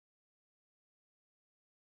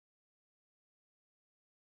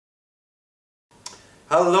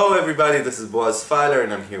Hello everybody, this is Boaz Fyler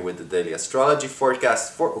and I'm here with the daily astrology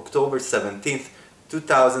forecast for October 17th,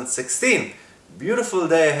 2016. Beautiful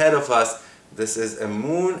day ahead of us. This is a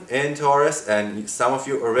moon in Taurus, and some of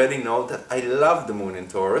you already know that I love the moon in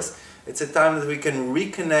Taurus. It's a time that we can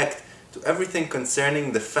reconnect to everything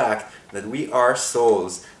concerning the fact that we are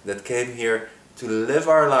souls that came here to live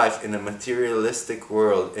our life in a materialistic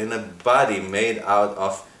world, in a body made out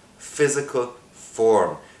of physical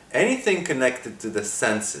form. Anything connected to the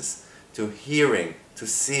senses, to hearing, to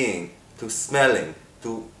seeing, to smelling,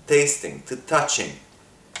 to tasting, to touching,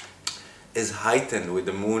 is heightened with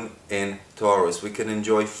the moon in Taurus. We can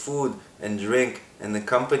enjoy food and drink and the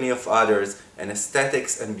company of others and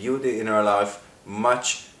aesthetics and beauty in our life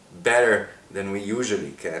much better than we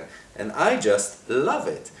usually can. And I just love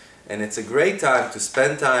it. And it's a great time to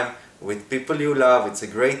spend time with people you love. It's a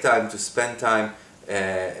great time to spend time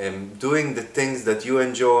doing the things that you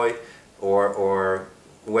enjoy, or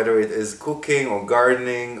whether it is cooking or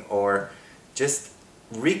gardening or just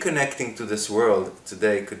reconnecting to this world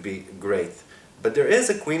today could be great. But there is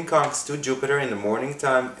a quincunx to Jupiter in the morning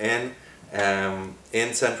time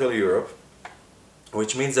in Central Europe,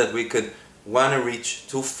 which means that we could want to reach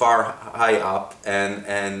too far high up,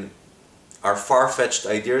 and our far-fetched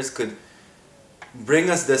ideas could bring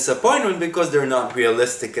us disappointment because they're not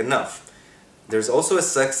realistic enough. There's also a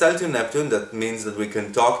sextile to Neptune. That means that we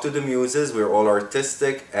can talk to the muses. We're all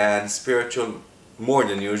artistic and spiritual, more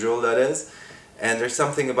than usual, that is. And there's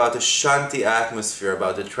something about the Shanti atmosphere,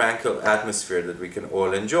 about the tranquil atmosphere that we can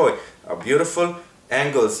all enjoy. Our beautiful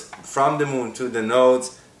angles from the moon to the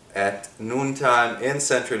nodes at noontime in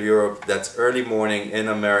Central Europe, that's early morning in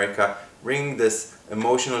America, bring this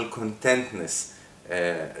emotional contentness,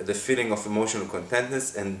 the feeling of emotional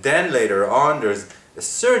contentness. And then later on there's a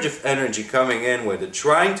surge of energy coming in with the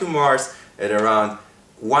trine to Mars at around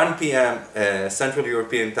 1 p.m. Central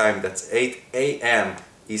European time, that's 8 a.m.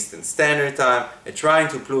 Eastern Standard Time, a trine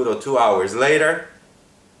to Pluto 2 hours later.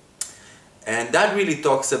 And that really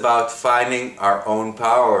talks about finding our own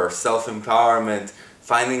power, self-empowerment,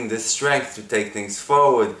 finding the strength to take things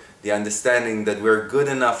forward, the understanding that we're good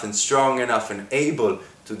enough and strong enough and able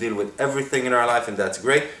to deal with everything in our life, and that's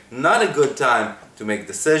great. Not a good time to make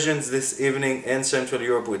decisions this evening in Central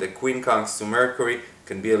Europe with a quincunx to Mercury.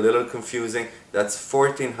 Can be a little confusing. That's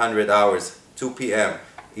 1400 hours, 2 p.m.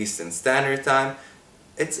 Eastern Standard Time.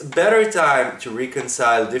 It's a better time to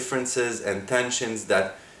reconcile differences and tensions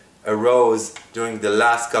that arose during the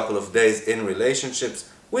last couple of days in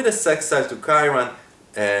relationships with a sextile to Chiron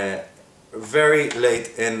very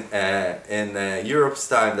late in Europe's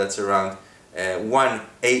time. That's around 1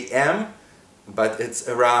 a.m. but it's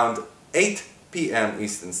around 8 p.m.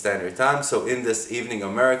 Eastern Standard Time. So in this evening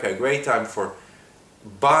America, a great time for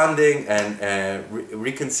bonding and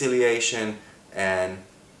reconciliation and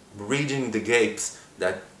bridging the gaps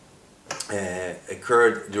that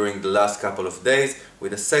occurred during the last couple of days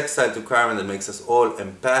with a sextile to Chiron that makes us all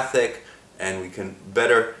empathic, and we can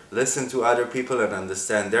better listen to other people and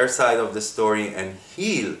understand their side of the story and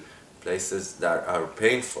heal places that are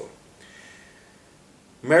painful.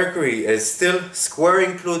 Mercury is still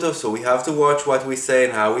squaring Pluto, so we have to watch what we say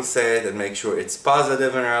and how we say it and make sure it's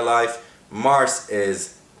positive in our life. Mars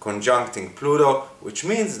is conjuncting Pluto, which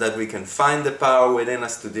means that we can find the power within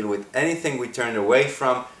us to deal with anything we turned away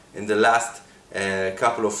from in the last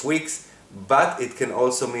couple of weeks, but it can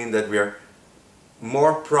also mean that we're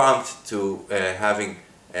more prompt to having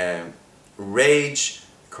rage,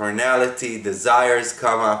 carnality, desires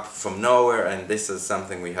come up from nowhere, and this is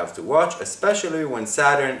something we have to watch, especially when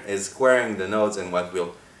Saturn is squaring the nodes, and what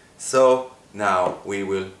we'll sow now we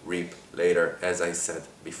will reap later, as I said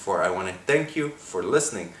before. I want to thank you for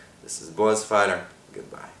listening. This is Boaz Fyler.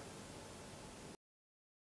 Goodbye.